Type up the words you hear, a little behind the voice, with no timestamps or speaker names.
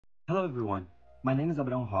Hello everyone, my name is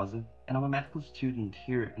Abraão Rosa, and I'm a medical student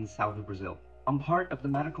here in the south of Brazil. I'm part of the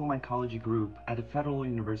medical mycology group at the Federal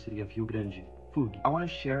University of Rio Grande, FUG. I want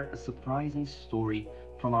to share a surprising story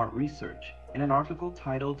from our research in an article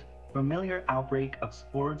titled Familiar Outbreak of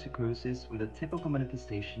Sporotrichosis with a Typical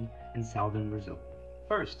Manifestation in Southern Brazil.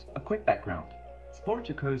 First, a quick background.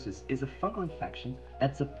 Sporotrichosis is a fungal infection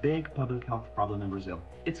that's a big public health problem in Brazil.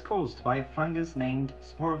 It's caused by a fungus named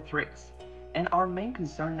sporotrichs. And our main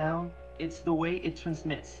concern now is the way it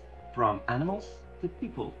transmits from animals to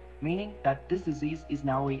people, meaning that this disease is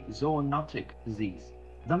now a zoonotic disease.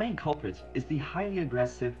 The main culprit is the highly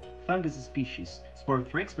aggressive fungus species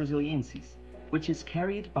Sporotrichs brasiliensis, which is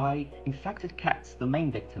carried by infected cats, the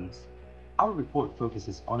main victims. Our report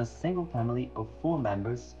focuses on a single family of 4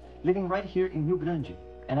 members living right here in Rio Grande,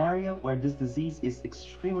 an area where this disease is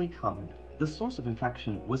extremely common. The source of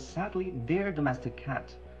infection was sadly their domestic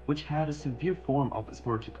cat, which had a severe form of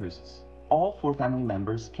sporotrichosis. All 4 family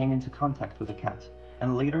members came into contact with the cat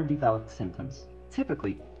and later developed symptoms.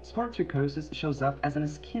 Typically, sporotrichosis shows up as a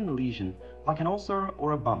skin lesion, like an ulcer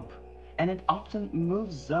or a bump, and it often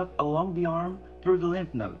moves up along the arm through the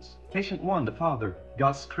lymph nodes. Patient 1, the father,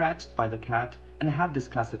 got scratched by the cat and had this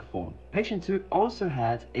classic form. Patient 2 also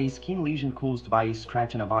had a skin lesion caused by a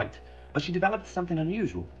scratch and a bite, but she developed something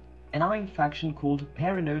unusual, an eye infection called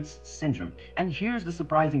Perinodes syndrome. And here's the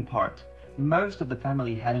surprising part. Most of the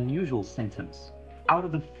family had unusual symptoms. Out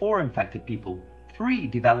of the 4 infected people, 3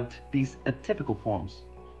 developed these atypical forms.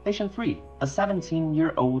 Patient 3, a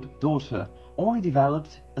 17-year-old daughter, only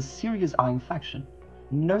developed a serious eye infection.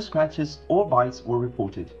 No scratches or bites were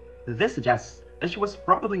reported. This suggests that she was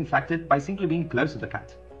probably infected by simply being close to the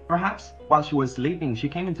cat. Perhaps while she was sleeping, she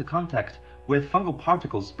came into contact with fungal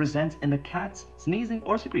particles present in the cat's sneezing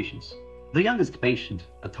or secretions. The youngest patient,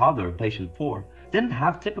 a toddler, patient 4, didn't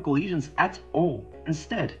have typical lesions at all.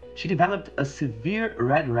 Instead, she developed a severe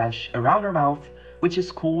red rash around her mouth, which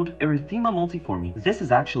is called erythema multiforme. This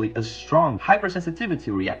is actually a strong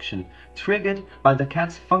hypersensitivity reaction triggered by the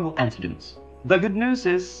cat's fungal antigens. The good news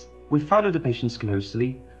is, we followed the patients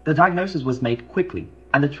closely, the diagnosis was made quickly,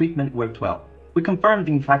 and the treatment worked well. We confirmed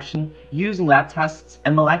the infection using lab tests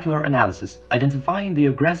and molecular analysis, identifying the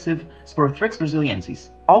aggressive Sporotrichs brasiliensis.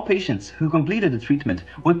 All patients who completed the treatment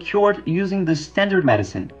were cured using the standard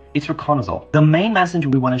medicine, itraconazole. The main message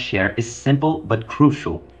we want to share is simple but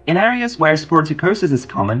crucial. In areas where sporotrichosis is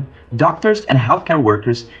common, doctors and healthcare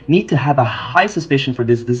workers need to have a high suspicion for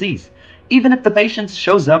this disease, even if the patient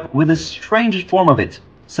shows up with a strange form of it,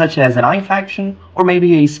 such as an eye infection or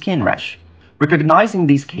maybe a skin rash. Recognizing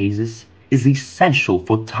these cases is essential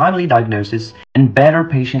for timely diagnosis and better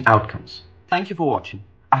patient outcomes. Thank you for watching.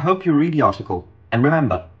 I hope you read the article, and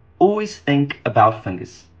remember, always think about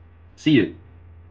fungus. See you.